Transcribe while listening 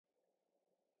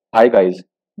Hi guys,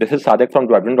 this is Sadek from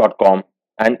WideVine.com,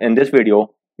 and in this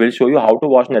video, we'll show you how to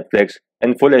watch Netflix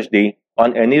in Full HD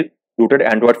on any rooted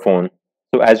Android phone.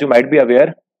 So as you might be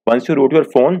aware, once you root your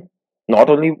phone, not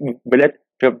only will it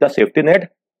trip the safety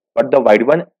net, but the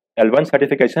WideVine L1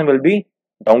 certification will be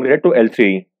downgraded to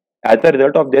L3. As a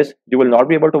result of this, you will not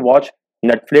be able to watch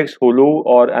Netflix, Hulu,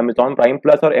 or Amazon Prime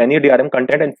Plus or any DRM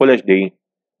content in Full HD.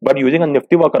 But using a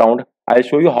nifty workaround, I'll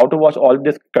show you how to watch all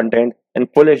this content in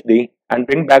Full HD and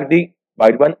bring back the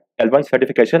WideVine L1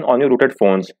 certification on your rooted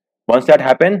phones. Once that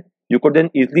happens, you could then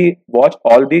easily watch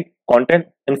all the content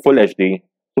in Full HD.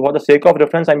 So for the sake of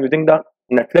reference, I'm using the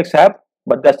Netflix app,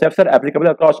 but the steps are applicable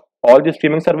across all the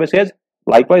streaming services.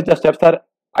 Likewise, the steps are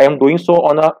I am doing so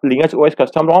on a Lineage OS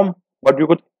custom ROM, but you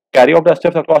could carry out the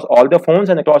steps across all the phones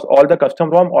and across all the custom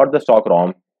ROM or the stock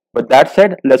ROM. With that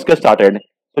said, let's get started.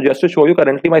 So just to show you,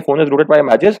 currently my phone is rooted by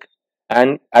Magisk,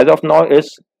 and as of now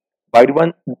is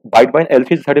WideVine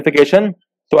L3 certification.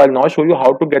 So I'll now show you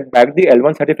how to get back the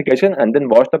L1 certification and then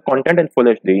watch the content in Full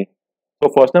HD. So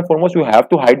first and foremost, you have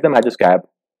to hide the Magisk app.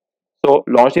 So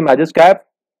launch the Magisk app,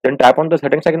 then tap on the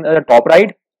settings icon at the top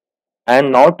right,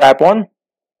 and now tap on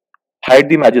hide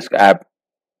the Magisk app.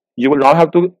 You will now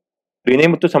have to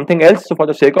rename it to something else. So for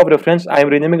the sake of reference, I am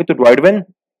renaming it to WideVine.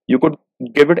 You could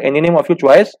give it any name of your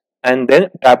choice and then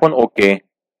tap on OK.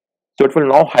 So it will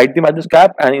now hide the Magisk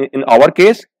app, and in our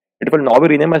case, it will now be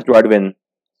renamed as WideVine.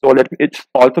 So it's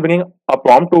also bringing a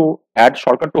prompt to add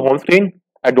shortcut to home screen.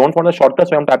 I don't want a shortcut,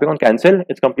 so I'm tapping on cancel.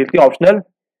 It's completely optional.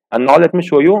 And now let me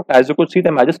show you. As you could see, the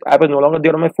Magisk app is no longer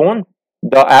there on my phone.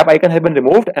 The app icon has been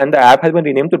removed and the app has been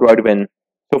renamed to WideVine.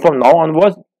 So from now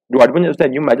onwards, WideVine is the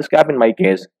new Magisk app in my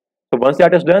case. So once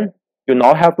that is done, you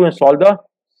now have to install the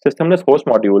systemless host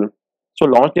module. So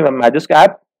launch the Magisk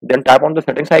app, then tap on the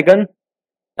settings icon,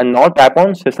 and now tap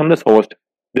on systemless host.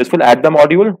 This will add the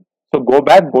module. So go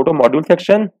back, go to module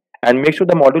section, and make sure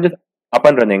the module is up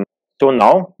and running. So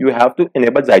now you have to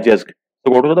enable Magisk.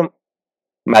 So go to the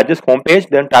Magisk homepage,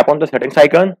 then tap on the settings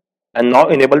icon, and now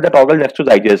enable the toggle next to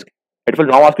Magisk. It will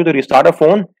now ask you to restart a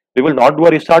phone. We will not do a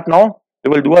restart now.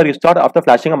 We will do a restart after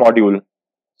flashing a module.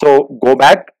 So go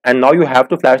back, and now you have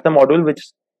to flash the module, which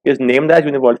is named as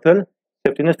Universal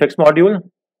Safety Net Fix module.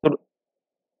 So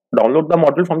download the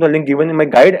module from the link given in my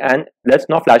guide, and let's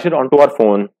now flash it onto our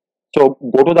phone. So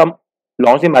go to the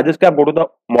launch the Magisk app, go to the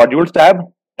modules tab,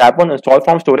 tap on install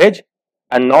from storage,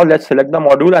 and now let's select the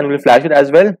module and we'll flash it as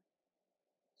well.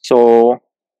 So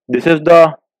this is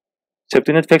the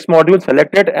Safety Net Fix module.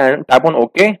 Select it and tap on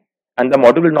OK, and the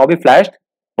module will now be flashed.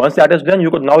 Once that is done,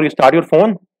 you could now restart your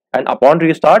phone, and upon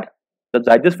restart, the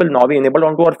Magisk will now be enabled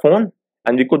onto our phone,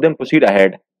 and we could then proceed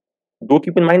ahead. Do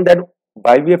keep in mind that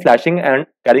while we are flashing and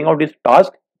carrying out this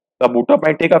task, the boot up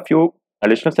might take a few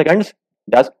additional seconds.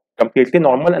 That's completely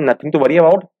normal and nothing to worry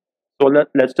about. So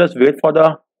let's just wait for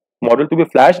the module to be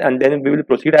flashed, and then we will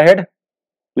proceed ahead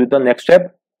with the next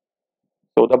step.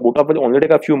 So the boot up will only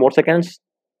take a few more seconds,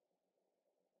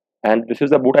 and this is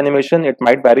the boot animation. It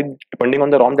might vary depending on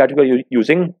the ROM that you are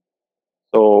using.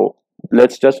 So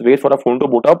let's just wait for the phone to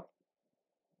boot up.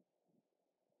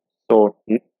 So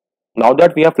now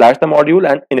that we have flashed the module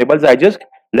and enabled Magisk,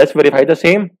 let's verify the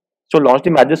same. So launch the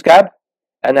Magisk app,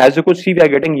 and as you could see, we are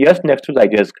getting yes next to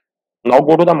Magisk. Now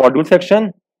go to the module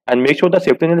section and make sure the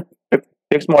Safety Net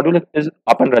Fix module is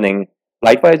up and running.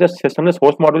 Likewise, the systemless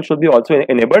host module should be also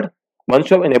enabled.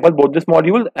 Once you have enabled both this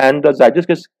module and the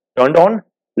Magisk is turned on,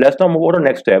 let's now move on to the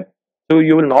next step. So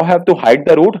you will now have to hide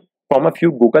the root from a few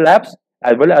Google apps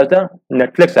as well as the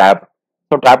Netflix app.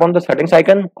 So tap on the settings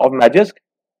icon of Magisk.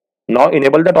 Now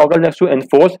enable the toggle next to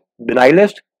enforce deny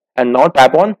list, and now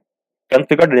tap on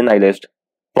configure deny list.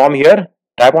 From here,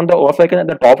 tap on the off icon at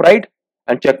the top right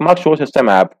and checkmark show system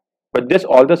app. With this,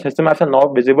 all the system apps are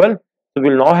now visible. So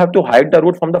we'll now have to hide the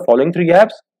root from the following 3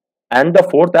 apps, and the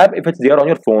 4th app if it's there on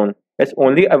your phone. It's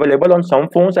only available on some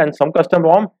phones and some custom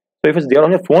ROM. So if it's there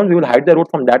on your phone, we will hide the root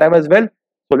from that app as well.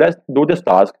 So let's do this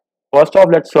task. First off,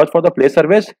 let's search for the Play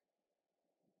service.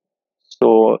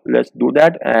 So let's do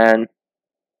that, and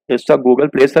it's the Google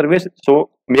Play service.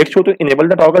 So make sure to enable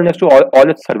the toggle next to all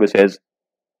its services.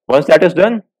 Once that is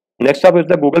done, next up is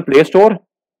the Google Play Store.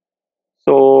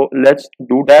 So let's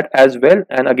do that as well,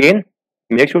 and again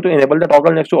make sure to enable the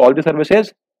toggle next to all the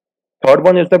services. Third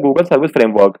one is the Google Service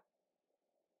Framework.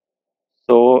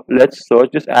 So let's search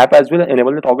this app as well and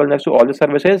enable the toggle next to all the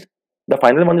services. The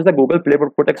final one is the Google Play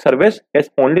Protect service. It's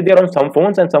only there on some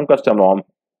phones and some custom ROM.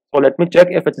 So let me check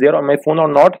if it's there on my phone or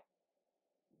not.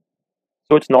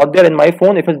 So it's not there in my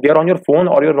phone. If it's there on your phone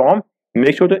or your ROM,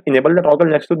 make sure to enable the toggle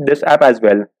next to this app as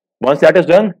well. Once that is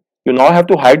done, you now have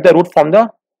to hide the root from the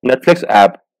Netflix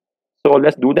app. So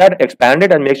let's do that, expand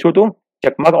it, and make sure to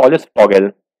checkmark all this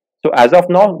toggle. So as of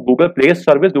now, Google Play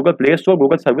service, Google Play Store,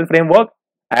 Google Service Framework,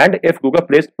 and if Google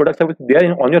Play product service is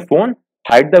there on your phone,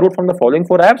 hide the root from the following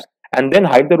 4 apps and then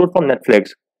hide the root from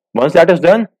Netflix. Once that is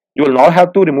done, you will now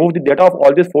have to remove the data of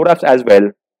all these 4 apps as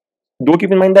well. Do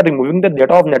keep in mind that removing the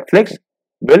data of Netflix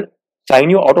will sign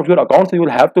you out of your account, so you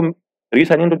will have to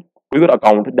re-sign into your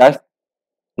account. That's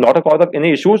not a cause of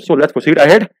any issues. So let's proceed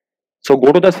ahead. So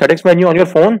go to the settings menu on your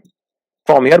phone.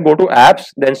 From here, go to apps,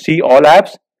 then see all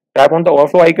apps, tap on the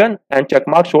overflow icon and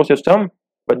checkmark show system.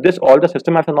 With this, all the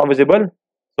system apps are now visible.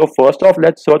 So first off,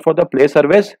 let's search for the Play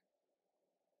service.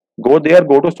 Go there,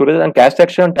 go to storage and cache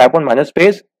section, tap on manage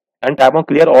space and tap on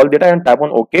clear all data and tap on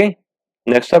OK.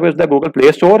 Next up is the Google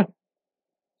Play Store.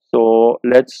 So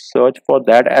let's search for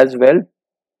that as well.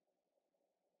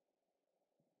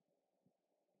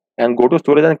 And go to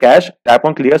storage and cache, tap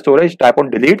on clear storage, tap on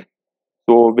delete.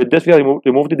 So with this we have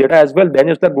removed the data as well. Then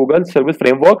is the Google Service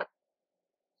Framework.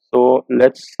 So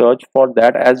let's search for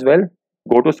that as well.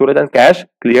 Go to storage and cache,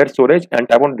 clear storage and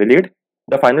tap on delete.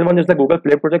 The final one is the Google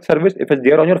Play Project service. If it's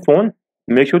there on your phone,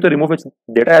 make sure to remove its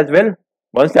data as well.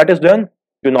 Once that is done,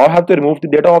 you now have to remove the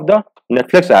data of the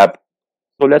Netflix app.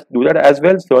 So let's do that as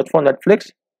well. Search for Netflix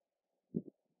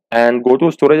and go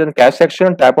to storage and cache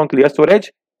section, tap on clear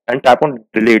storage and tap on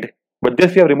delete. With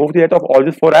this, we have removed the data of all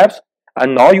these 4 apps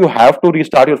and now you have to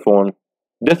restart your phone.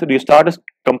 This restart is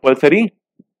compulsory.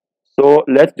 So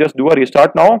let's just do a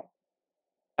restart now.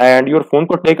 And your phone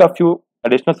could take a few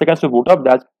additional seconds to boot up.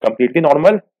 That's completely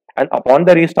normal. And upon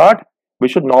the restart, we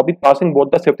should now be passing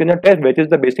both the safety net test, which is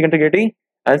the basic integrity,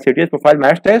 and CTS profile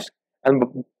match test.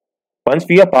 And once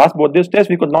we have passed both these tests,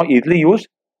 we could now easily use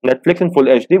Netflix in full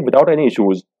HD without any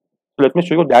issues. So let me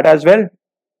show you that as well.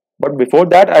 But before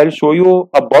that, I'll show you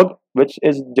a bug which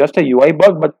is just a UI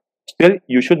bug, but still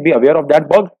you should be aware of that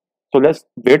bug. So let's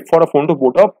wait for a phone to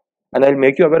boot up and I'll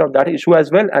make you aware of that issue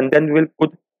as well, and then we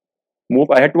will move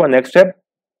ahead to our next step.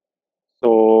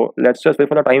 So let's just wait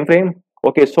for the time frame.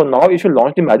 Okay, so now you should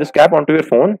launch the Magisk app onto your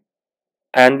phone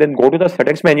and then go to the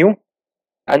settings menu.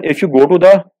 And if you go to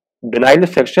the deny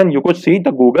list section, you could see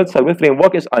the Google Service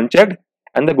Framework is unchecked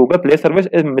and the Google Play service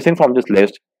is missing from this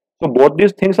list. So both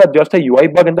these things are just a UI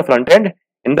bug in the front end.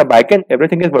 In the back end,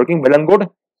 everything is working well and good.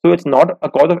 So it's not a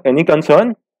cause of any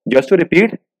concern. Just to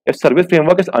repeat, if Service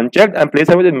Framework is unchecked and Play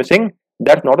service is missing,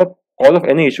 that's not a cause of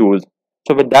any issues.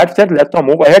 So with that said, let's now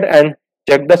move ahead and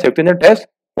check the safety net test.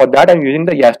 For that, I'm using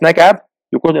the Yasnak app.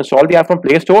 You could install the app from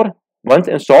Play Store. Once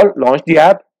installed, launch the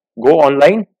app, go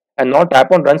online, and now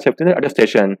tap on Run Safety Net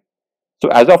Attestation. So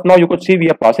as of now, you could see we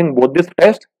are passing both this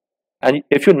test. And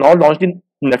if you now launch the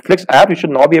Netflix app, you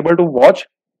should now be able to watch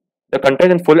the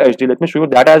content in full HD. Let me show you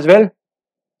that as well.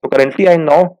 So currently, I am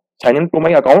now sign in to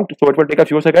my account. So it will take a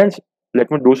few seconds.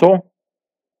 Let me do so.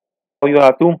 So you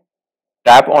have to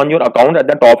tap on your account at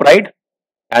the top right.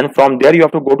 And from there, you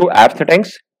have to go to App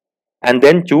Settings and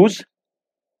then choose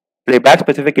Playback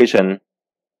Specification.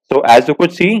 So as you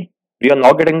could see, we are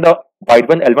now getting the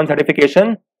WideVine L1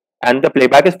 certification and the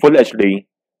playback is full HD.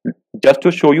 Just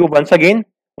to show you once again,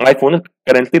 my phone is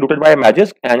currently rooted by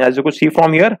Magisk, and as you could see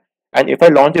from here, and if I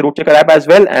launch the root checker app as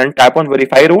well and tap on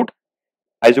verify root,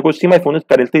 as you could see, my phone is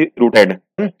currently rooted.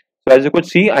 So as you could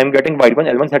see, I am getting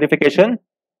WideVine L1 certification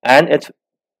and it's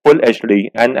full HD.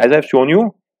 And as I've shown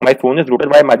you, my phone is rooted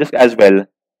by Magisk as well.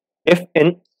 If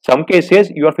in some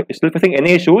cases you are still facing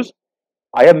any issues,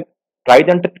 I have tried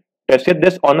and tested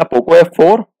this on a Poco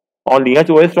F4, on Lineage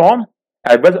OS ROM,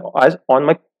 as well as on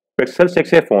my Pixel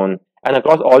 6a phone. And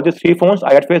across all these 3 phones,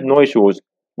 I had faced no issues.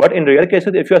 But in rare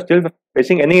cases, if you are still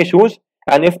facing any issues,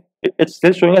 and if it's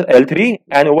still showing as L3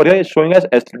 and over here it's showing as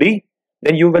S3,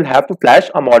 then you will have to flash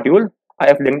a module. I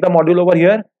have linked the module over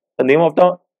here. The name of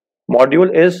the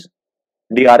module is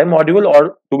DRM module,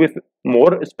 or to be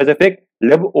more specific,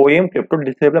 libOEM crypto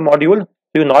disable module.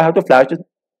 So you now have to flash this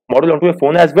module onto your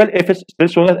phone as well. If it's still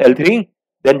showing as L3,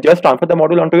 then just transfer the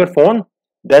module onto your phone,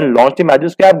 then launch the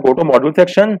Magisk app, go to module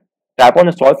section, tap on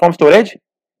install from storage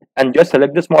and just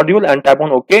select this module and tap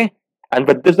on OK. And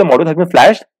with this, the module has been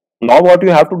flashed. Now what you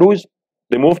have to do is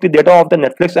remove the data of the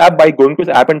Netflix app by going to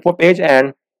its app info page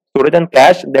and storage and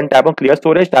cache, then tap on clear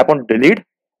storage, tap on delete.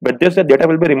 With this, the data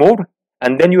will be removed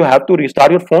and then you have to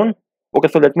restart your phone. Okay,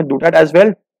 so let me do that as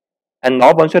well. And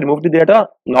now once you remove the data,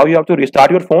 now you have to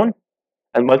restart your phone.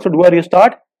 And once you do a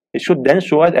restart, it should then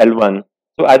show as L1.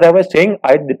 So as I was saying,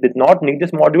 I did not need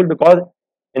this module because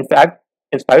in fact,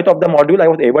 in spite of the module, I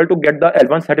was able to get the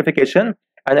L1 certification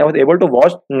and I was able to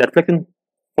watch Netflix in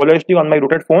full HD on my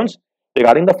rooted phones.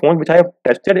 Regarding the phone which I have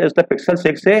tested is the Pixel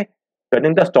 6a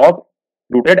running the stock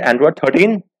rooted Android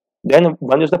 13. Then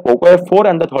one is the Poco F4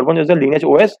 and the third one is the Lineage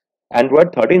OS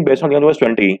Android 13 based on Lineage OS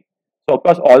 20. So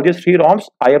across all these 3 ROMs,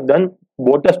 I have done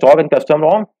both the stock and custom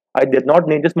ROM. I did not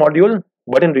need this module,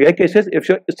 but in rare cases, if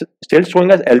you're still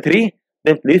showing as L3,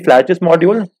 then please flash this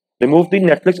module, remove the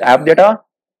Netflix app data,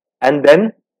 and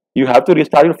then you have to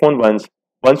restart your phone once.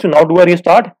 Once you now do a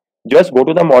restart, just go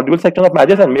to the module section of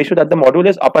Magisk and make sure that the module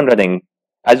is up and running,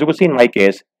 as you can see in my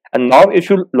case. And now if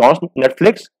you launch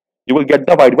Netflix, you will get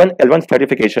the WideVine L1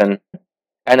 certification.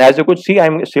 And as you could see,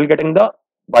 I'm still getting the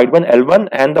WideVine L1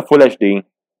 and the Full HD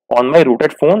on my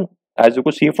rooted phone. As you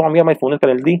could see from here, my phone is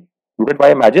currently rooted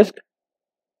by Magisk,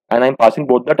 and I'm passing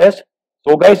both the tests.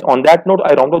 So guys, on that note,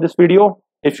 I round off this video.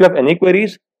 If you have any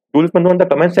queries, do let me know in the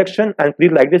comment section, and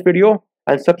please like this video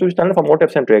and subscribe to this channel for more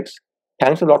tips and tricks.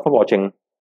 Thanks a lot for watching.